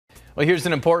Well, here's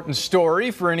an important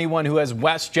story for anyone who has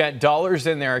WestJet dollars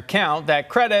in their account. That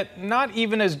credit, not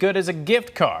even as good as a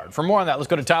gift card. For more on that, let's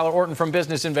go to Tyler Orton from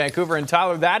Business in Vancouver. And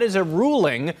Tyler, that is a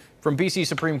ruling from BC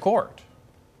Supreme Court.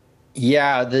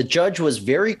 Yeah, the judge was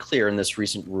very clear in this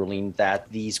recent ruling that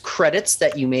these credits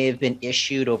that you may have been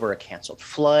issued over a canceled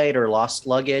flight or lost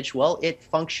luggage, well, it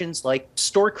functions like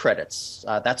store credits.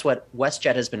 That's what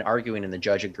WestJet has been arguing, and the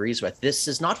judge agrees with. This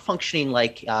is not functioning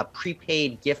like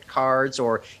prepaid gift cards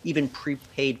or even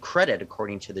prepaid credit,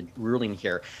 according to the ruling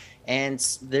here. And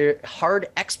the hard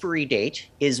expiry date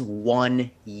is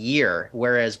 1 year,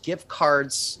 whereas gift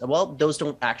cards, well, those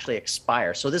don't actually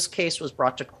expire. So this case was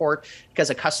brought to court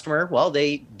because a customer, well,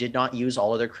 they did not use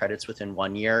all of their credits within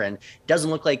 1 year, and it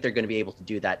doesn't look like they're going to be able to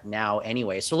do that now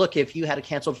anyway. So look, if you had a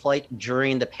canceled flight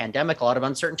during the pandemic, a lot of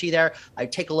uncertainty there,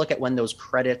 I'd take a look at when those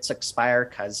credits expire,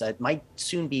 because it might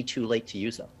soon be too late to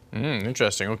use them.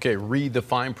 Interesting. Okay, read the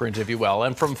fine print, if you will.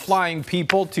 And from flying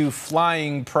people to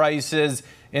flying prices,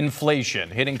 inflation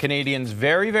hitting Canadians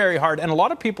very, very hard. And a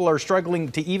lot of people are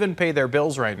struggling to even pay their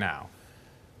bills right now.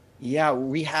 Yeah,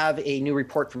 we have a new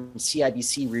report from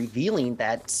CIBC revealing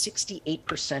that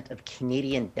 68% of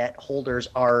Canadian debt holders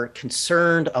are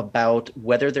concerned about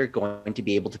whether they're going to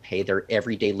be able to pay their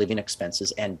everyday living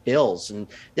expenses and bills. And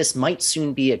this might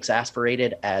soon be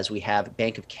exacerbated as we have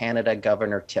Bank of Canada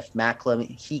Governor Tiff Macklem.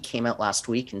 He came out last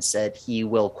week and said he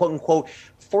will, quote unquote,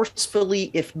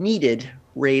 forcefully, if needed,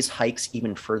 raise hikes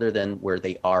even further than where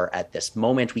they are at this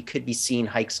moment. We could be seeing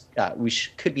hikes,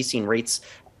 could be seeing rates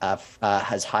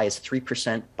as high as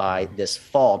 3% by this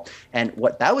fall. And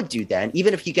what that would do then,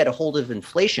 even if you get a hold of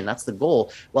inflation, that's the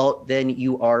goal, well, then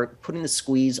you are putting the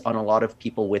squeeze on a lot of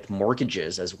people with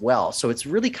mortgages as well. So it's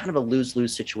really kind of a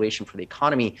lose-lose situation for the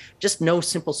economy. Just no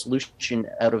simple solution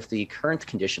out of the current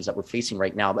conditions that we're facing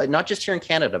right now, but not just here in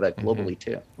Canada, but globally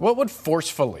too. What would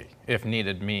forcefully, if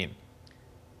needed, mean?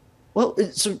 Well,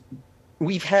 so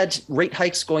we've had rate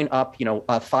hikes going up,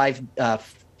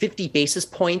 50 basis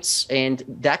points, and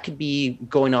that could be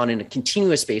going on in a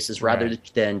continuous basis rather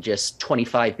than just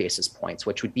 25 basis points,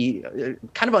 which would be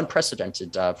kind of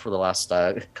unprecedented for the last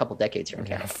couple decades here in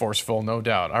Canada. Forceful, no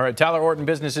doubt. All right, Tyler Orton,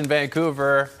 Business in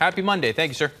Vancouver. Happy Monday.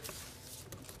 Thank you, sir.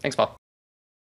 Thanks, Paul.